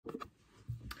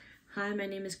Hi, my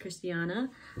name is Christiana.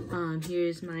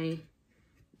 Here's my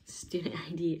student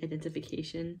ID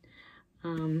identification.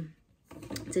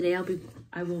 Today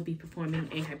I will be performing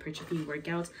a hypertrophy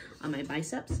workout on my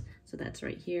biceps. So that's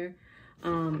right here.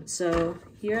 So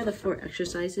here are the 4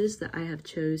 exercises that I have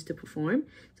chose to perform.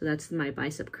 So that's my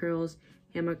bicep curls,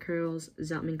 hammer curls,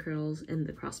 Zoutman curls, and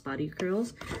the crossbody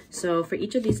curls. So for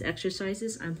each of these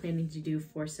exercises, I'm planning to do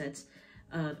 4 sets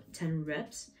of 10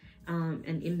 reps.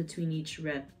 And in between each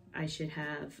rep, I should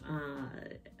have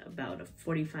about a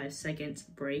 45 seconds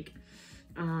break.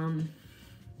 And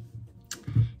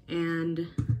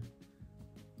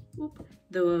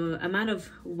the amount of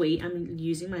weight I'm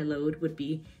using, my load, would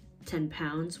be 10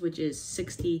 pounds, which is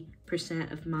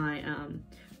 60% of my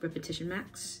repetition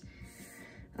max.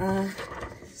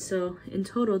 So in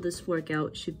total, this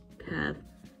workout should have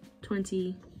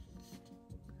 20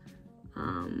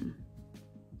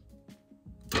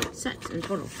 sets in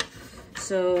total.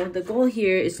 So the goal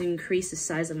here is to increase the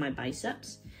size of my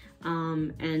biceps.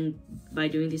 And by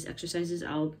doing these exercises,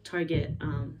 I'll target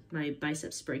my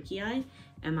biceps brachii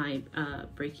and my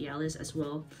brachialis, as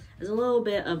well as a little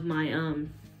bit of my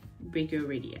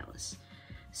brachioradialis.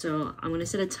 So I'm gonna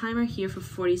set a timer here for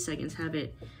 40 seconds, have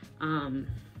it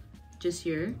just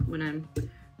here when I'm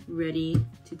ready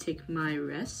to take my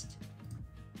rest.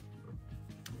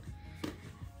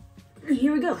 And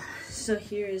here we go. So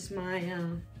here is my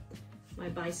my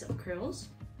bicep curls.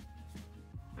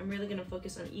 I'm really gonna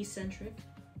focus on eccentric,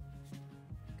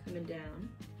 coming down.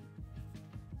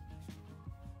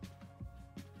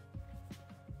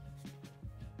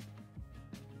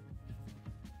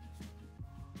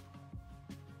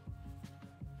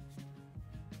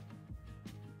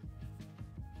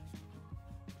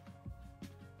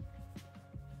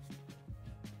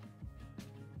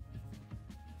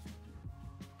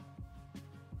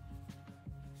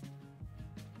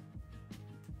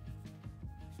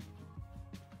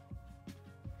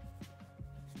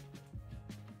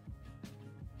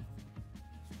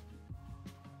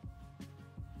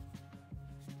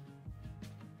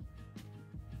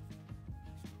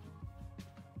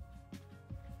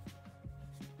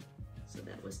 So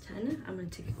that was 10. I'm gonna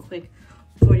take a quick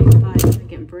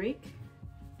 45-second break.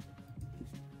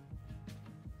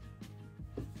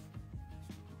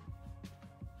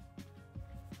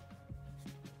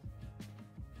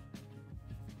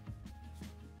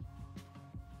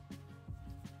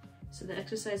 So the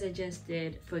exercise I just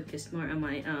did focused more on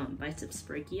my biceps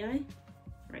brachii,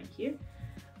 right here.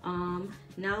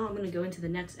 Now I'm gonna go into the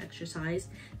next exercise.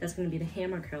 That's gonna be the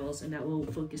hammer curls, and that will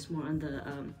focus more on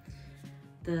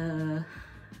the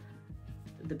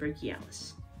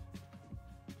brachialis.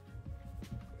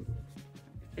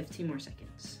 15 more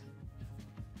seconds.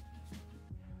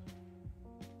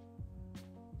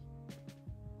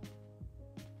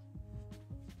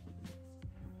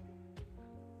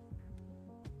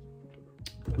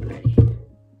 Ready.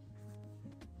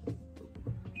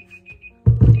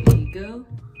 There you go.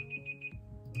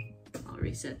 I'll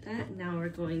reset that. Now we're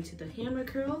going to the hammer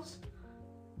curls.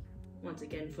 Once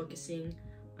again, focusing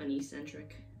on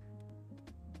eccentric.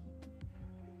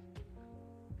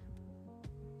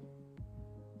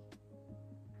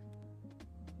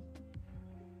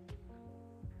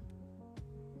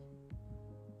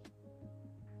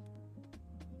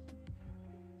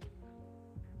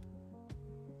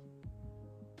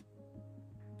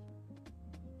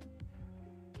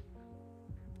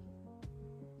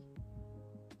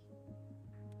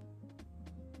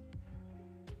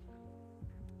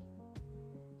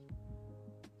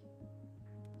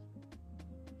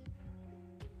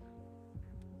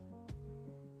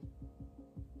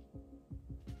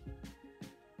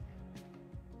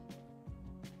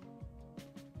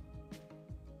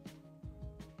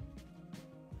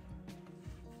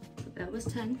 That was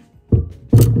 10. Now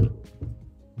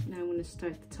I'm going to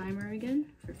start the timer again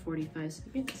for 45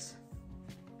 seconds.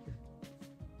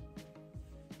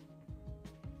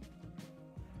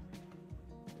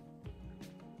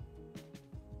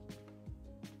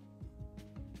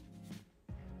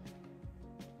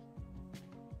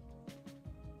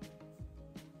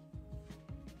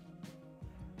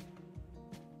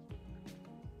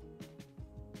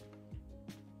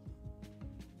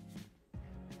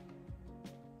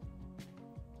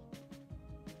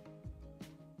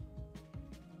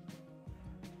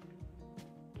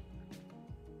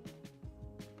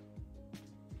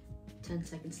 Ten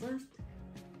seconds left.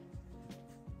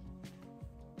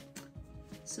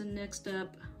 So next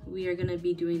up, we are gonna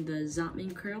be doing the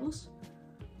Zoutman curls.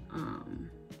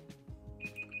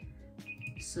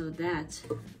 So that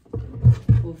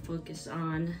will focus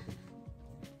on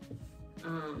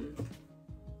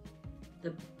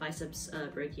the biceps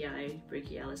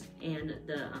brachialis, and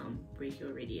the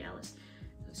brachioradialis.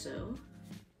 So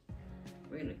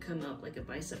we're gonna come up like a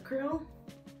bicep curl,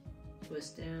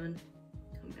 twist down,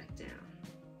 come back down.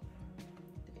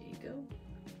 There you go.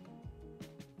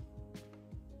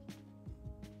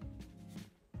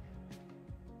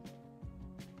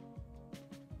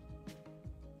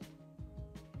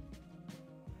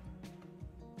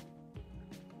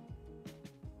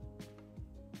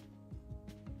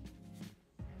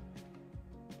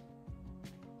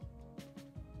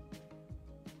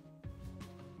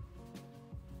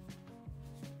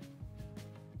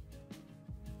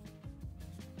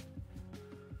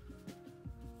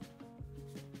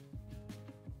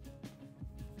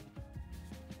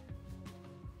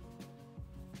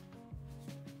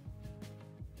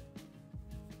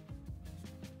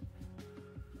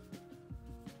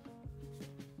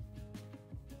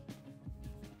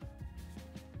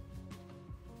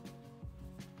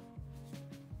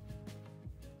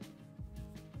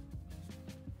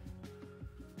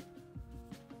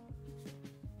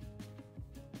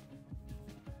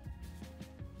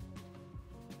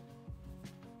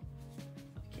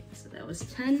 So that was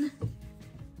 10.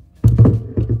 Now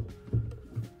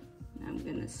I'm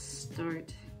gonna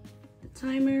start the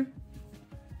timer.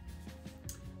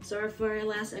 So for our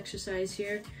last exercise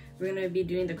here, we're gonna be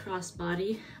doing the cross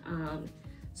body.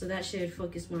 So that should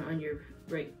focus more on your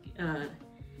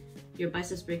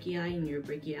biceps brachii and your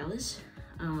brachialis.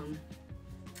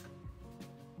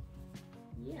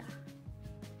 Yeah.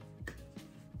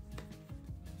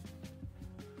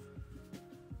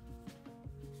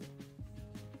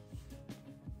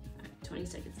 20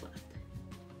 seconds left.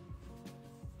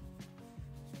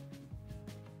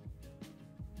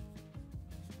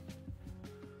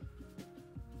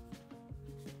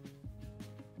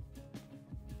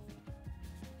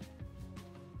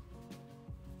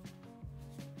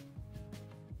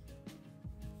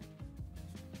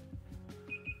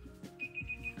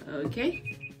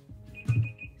 Okay,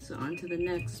 so on to the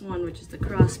next one, which is the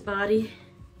cross body.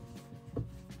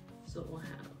 So we'll have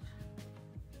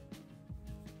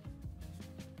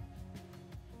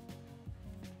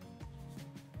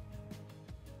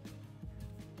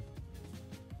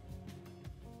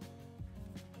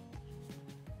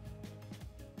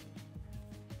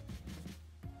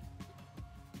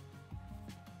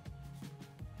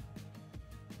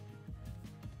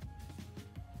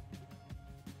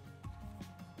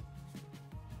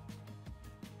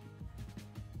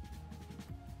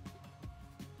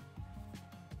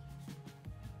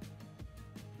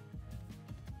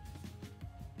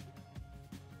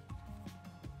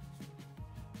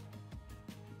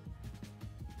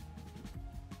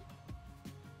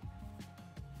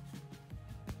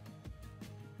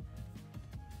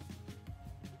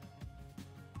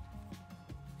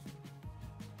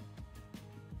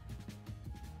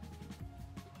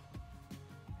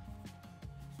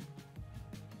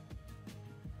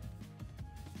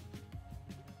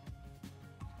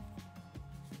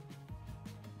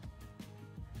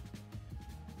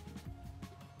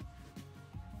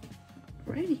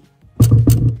Alrighty,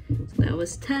 so that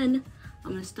was 10.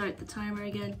 I'm gonna start the timer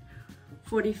again.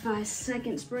 45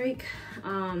 seconds break.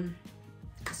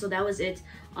 So that was it.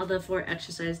 All the 4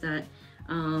 exercises that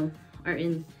are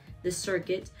in this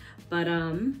circuit, but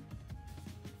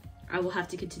I will have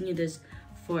to continue this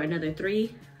for another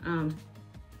 3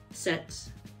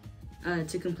 sets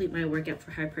to complete my workout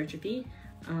for hypertrophy.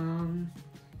 And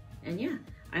yeah,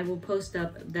 I will post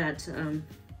up that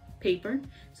paper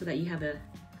so that you have a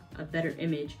better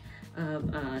image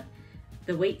of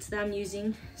the weights that I'm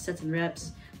using, sets and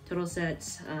reps, total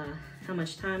sets, how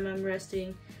much time I'm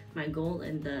resting, my goal,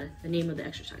 and the name of the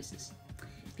exercises.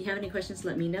 If you have any questions,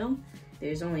 let me know.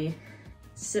 There's only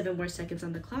 7 more seconds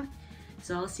on the clock,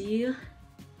 so I'll see you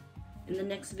in the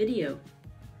next video.